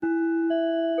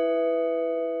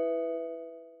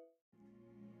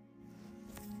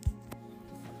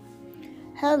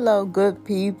Hello, good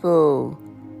people.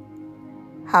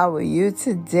 How are you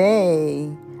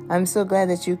today? I'm so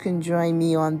glad that you can join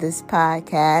me on this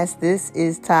podcast. This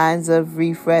is Times of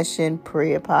Refreshing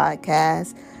Prayer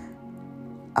Podcast,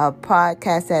 a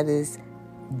podcast that is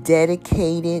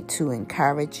dedicated to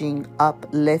encouraging,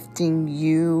 uplifting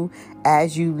you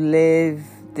as you live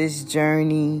this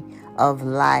journey of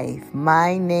life.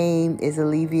 My name is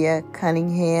Olivia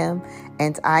Cunningham,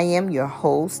 and I am your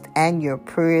host and your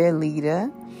prayer leader.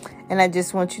 And I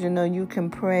just want you to know you can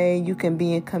pray, you can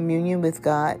be in communion with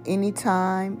God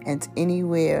anytime and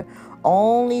anywhere.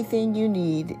 Only thing you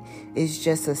need is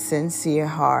just a sincere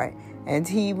heart, and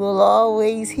He will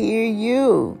always hear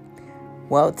you.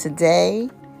 Well, today,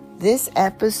 this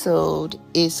episode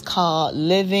is called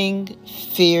Living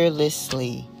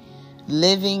Fearlessly.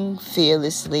 Living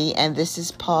Fearlessly, and this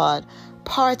is part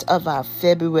of our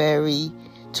February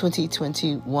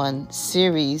 2021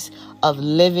 series of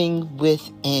Living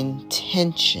with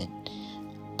Intention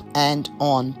and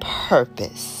on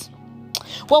Purpose.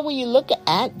 Well, when you look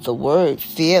at the word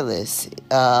fearless,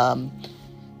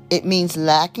 it means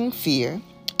lacking fear,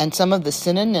 and some of the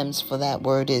synonyms for that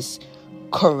word is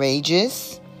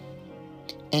courageous,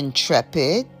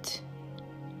 intrepid,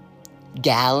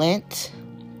 gallant,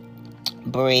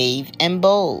 brave, and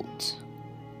bold.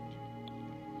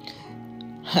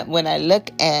 When I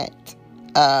look at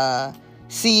CNBC,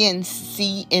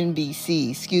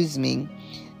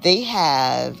 they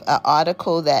have an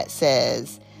article that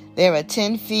says there are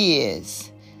 10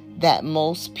 fears that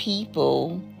most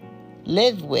people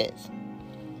live with.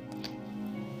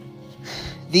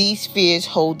 These fears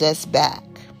hold us back.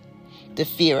 The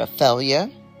fear of failure,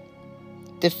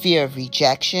 the fear of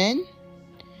rejection,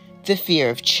 the fear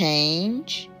of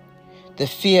change, the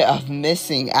fear of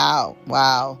missing out.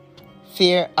 Wow.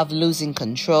 Fear of losing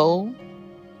control,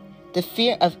 the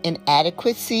fear of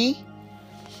inadequacy,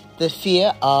 the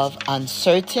fear of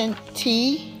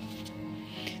uncertainty,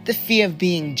 the fear of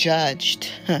being judged,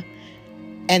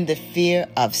 and the fear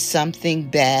of something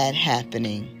bad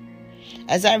happening.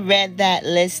 As I read that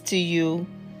list to you,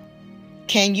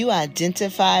 can you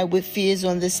identify with fears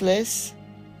on this list?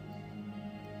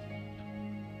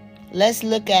 Let's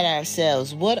look at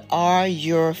ourselves. What are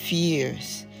your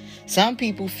fears? Some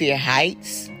people fear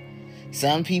heights.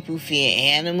 Some people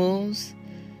fear animals.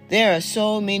 There are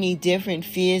so many different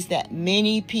fears that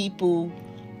many people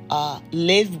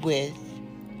live with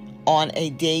on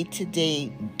a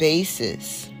day-to-day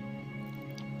basis.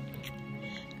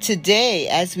 Today,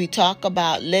 as we talk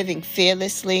about living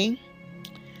fearlessly,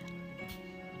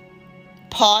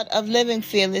 part of living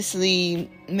fearlessly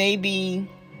maybe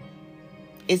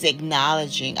is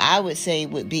acknowledging. I would say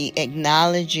would be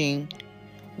acknowledging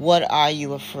what are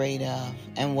you afraid of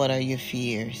and what are your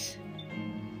fears.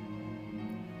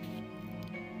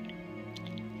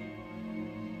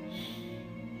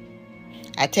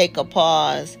 I take a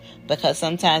pause because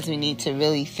sometimes we need to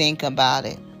really think about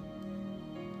it.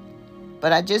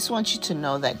 But I just want you to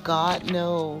know that God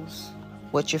knows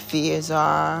what your fears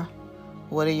are,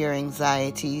 what are your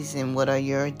anxieties, and what are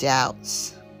your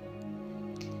doubts.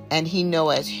 And He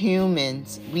knows as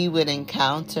humans, we would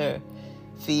encounter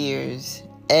fears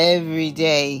every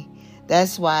day.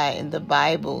 That's why in the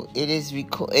Bible, it is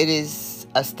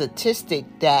a statistic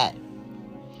that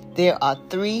there are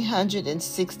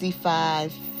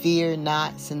 365 fear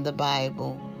nots in the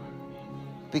Bible.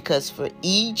 Because for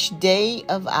each day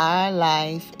of our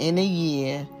life in a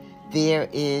year, there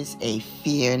is a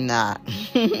fear not.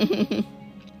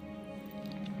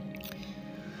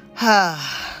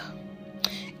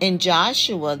 In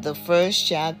Joshua, the 1st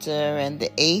chapter and the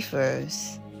 8th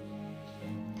verse,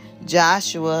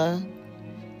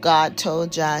 God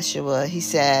told Joshua, He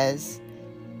says,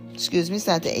 it's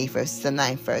not the 8th verse, it's the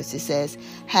 9th verse. It says,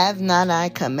 have not I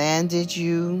commanded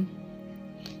you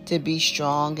to be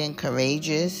strong and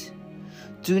courageous?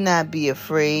 Do not be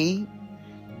afraid.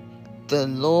 The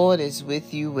Lord is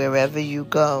with you wherever you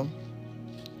go.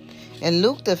 In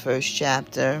Luke, the 1st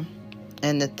chapter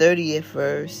and the 30th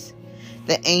verse,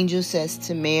 the angel says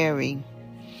to Mary,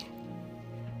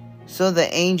 so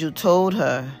the angel told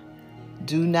her,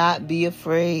 do not be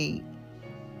afraid,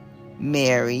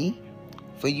 Mary,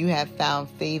 for you have found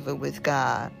favor with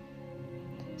God.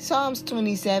 Psalms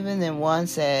 27:1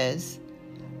 says,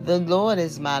 the Lord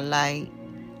is my light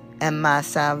and my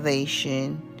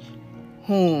salvation.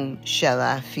 Whom shall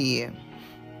I fear?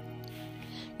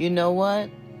 You know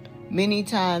what? Many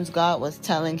times God was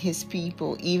telling His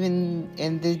people, even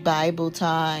in the Bible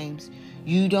times,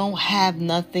 you don't have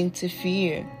nothing to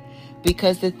fear.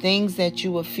 Because the things that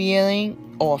you were fearing,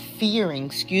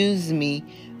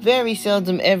 very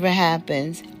seldom ever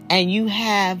happens and you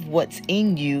have what's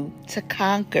in you to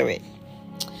conquer it.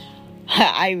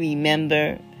 I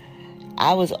remember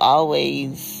I was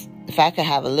always, if I could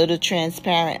have a little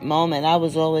transparent moment, I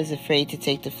was always afraid to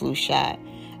take the flu shot.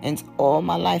 And all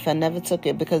my life, I never took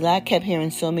it because I kept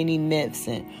hearing so many myths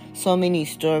and so many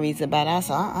stories about it. I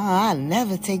said, I'll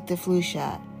never take the flu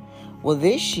shot. Well,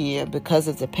 this year, because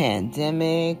of the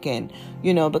pandemic and,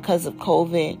 because of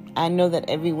COVID, I know that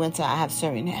every winter I have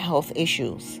certain health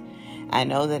issues. I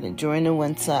know that during the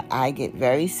winter, I get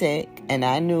very sick. And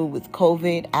I knew with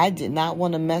COVID, I did not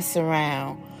want to mess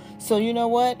around. So you know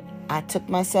what? I took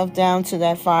myself down to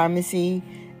that pharmacy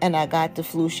and I got the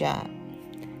flu shot.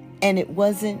 And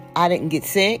I didn't get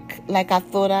sick like I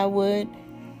thought I would,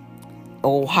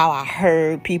 or how I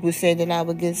heard people say that I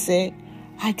would get sick.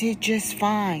 I did just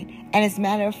fine. And as a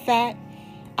matter of fact,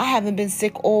 I haven't been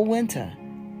sick all winter,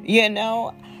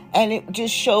 and it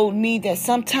just showed me that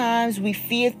sometimes we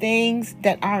fear things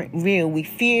that aren't real. We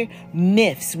fear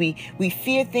myths. We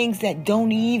fear things that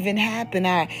don't even happen.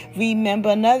 I remember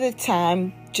another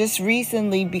time just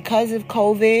recently because of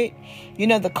COVID,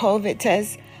 the COVID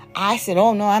test. I said,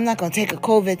 oh, no, I'm not going to take a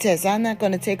COVID test. I'm not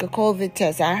going to take a COVID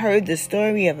test. I heard the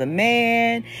story of a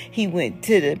man. He went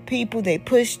to the people. They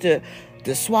pushed the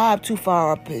swab too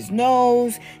far up his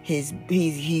nose. He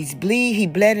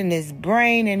bled in his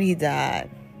brain and he died.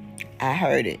 I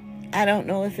heard it. I don't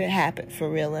know if it happened for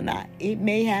real or not. It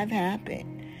may have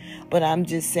happened. But I'm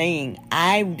just saying,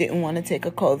 I didn't want to take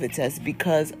a COVID test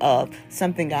because of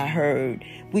something I heard,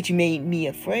 which made me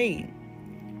afraid.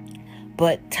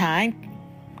 But time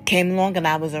came along and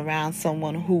I was around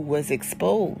someone who was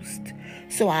exposed.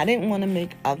 So I didn't want to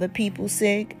make other people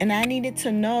sick. And I needed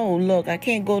to know, look, I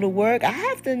can't go to work. I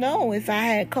have to know if I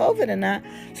had COVID or not.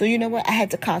 So you know what? I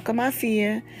had to conquer my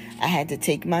fear. I had to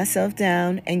take myself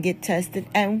down and get tested.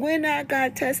 And when I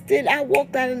got tested, I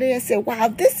walked out of there and said, wow,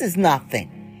 this is nothing.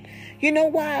 You know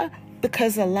why?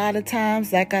 Because a lot of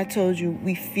times, like I told you,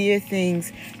 we fear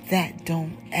things that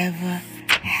don't ever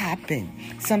happen.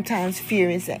 Sometimes fear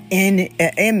is an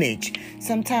image.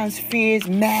 Sometimes fears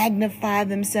magnify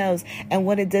themselves. And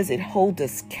what it does, it holds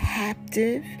us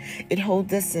captive. It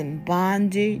holds us in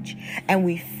bondage. And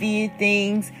we fear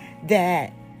things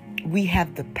that we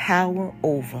have the power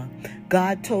over.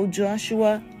 God told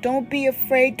Joshua, don't be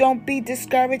afraid. Don't be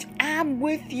discouraged. I'm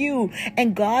with you.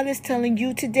 And God is telling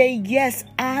you today, yes,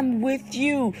 I'm with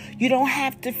you. You don't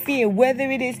have to fear, whether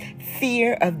it is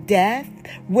fear of death,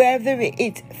 whether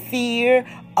it's fear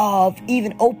of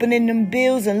even opening them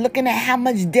bills and looking at how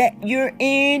much debt you're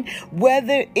in,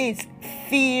 whether it's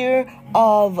fear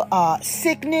of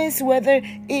sickness, whether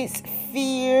it's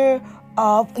fear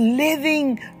of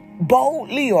living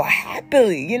boldly or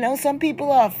happily. Some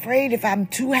people are afraid if I'm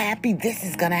too happy, this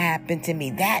is going to happen to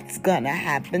me. That's going to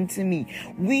happen to me.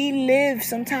 We live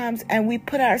sometimes and we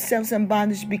put ourselves in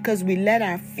bondage because we let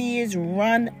our fears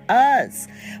run us.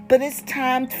 But it's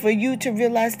time for you to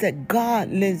realize that God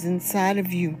lives inside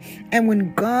of you. And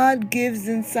when God gives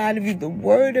inside of you, the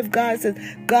word of God says,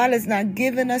 God has not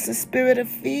given us a spirit of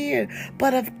fear,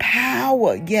 but of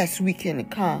power. Yes, we can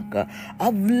conquer.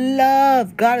 Of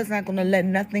love. God is not going to let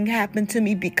nothing happen to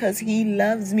me because he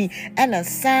loves me, and a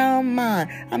sound mind.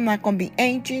 I'm not going to be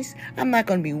anxious. I'm not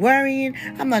going to be worrying.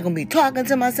 I'm not going to be talking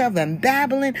to myself and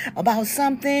babbling about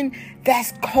something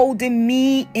that's holding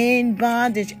me in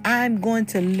bondage. I'm going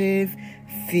to live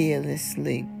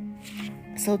fearlessly.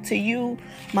 So to you,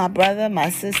 my brother,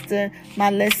 my sister, my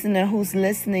listener who's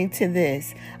listening to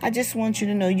this, I just want you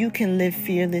to know you can live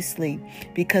fearlessly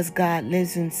because God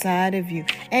lives inside of you.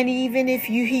 And even if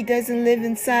he doesn't live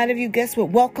inside of you, guess what?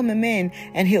 Welcome him in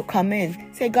and he'll come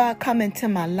in. Say, God, come into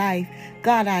my life.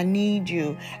 God, I need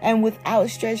you. And with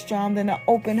outstretched arms and an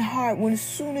open heart, when as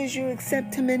soon as you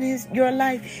accept him in your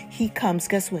life, he comes.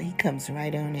 Guess what? He comes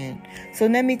right on in. So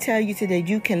let me tell you today,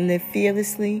 you can live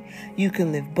fearlessly. You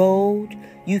can live bold.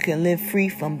 You can live free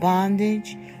from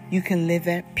bondage. You can live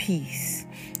at peace.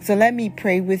 So let me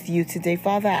pray with you today.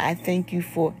 Father, I thank you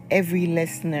for every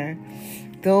listener,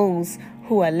 those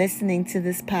who are listening to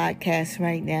this podcast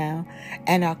right now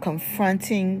and are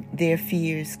confronting their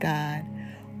fears, God,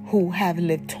 who have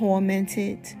lived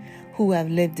tormented, who have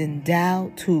lived in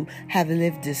doubt, who have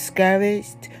lived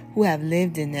discouraged, who have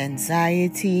lived in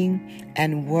anxiety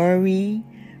and worry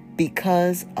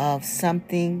because of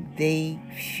something they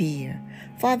fear.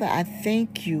 Father, I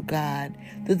thank you, God,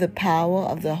 through the power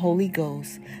of the Holy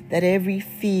Ghost, that every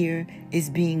fear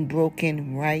is being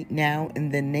broken right now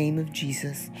in the name of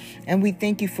Jesus. And we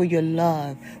thank you for your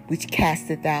love, which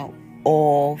casteth out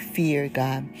all fear,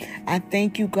 God. I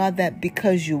thank you, God, that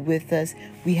because you're with us,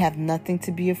 we have nothing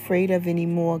to be afraid of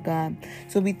anymore, God.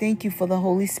 So we thank you for the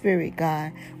Holy Spirit,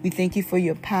 God. We thank you for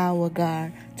your power,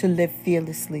 God, to live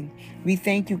fearlessly. We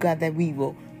thank you, God, that we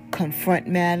will confront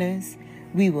matters.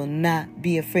 We will not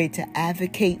be afraid to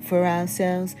advocate for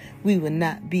ourselves. We will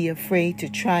not be afraid to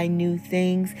try new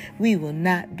things. We will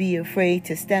not be afraid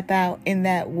to step out in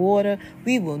that water.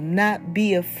 We will not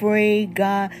be afraid,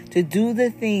 God, to do the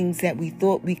things that we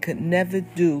thought we could never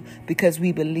do because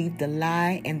we believe the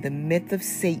lie and the myth of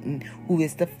Satan, who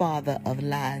is the father of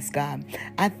lies, God.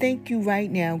 I thank you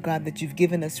right now, God, that you've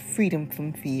given us freedom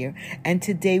from fear. And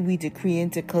today we decree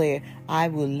and declare, I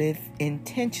will live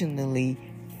intentionally,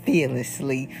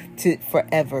 fearlessly to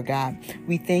forever, God.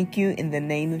 We thank you in the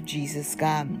name of Jesus,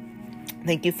 God.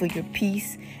 Thank you for your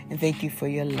peace and thank you for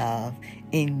your love.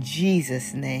 In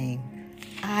Jesus' name,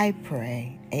 I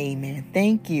pray. Amen.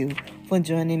 Thank you for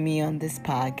joining me on this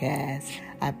podcast.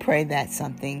 I pray that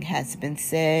something has been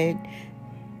said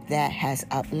that has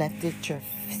uplifted your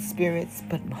spirits,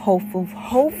 but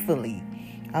hopefully,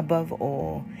 above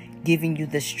all, giving you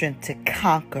the strength to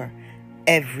conquer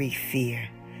every fear.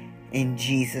 In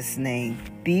Jesus' name,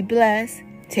 be blessed,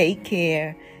 take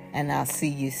care, and I'll see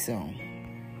you soon.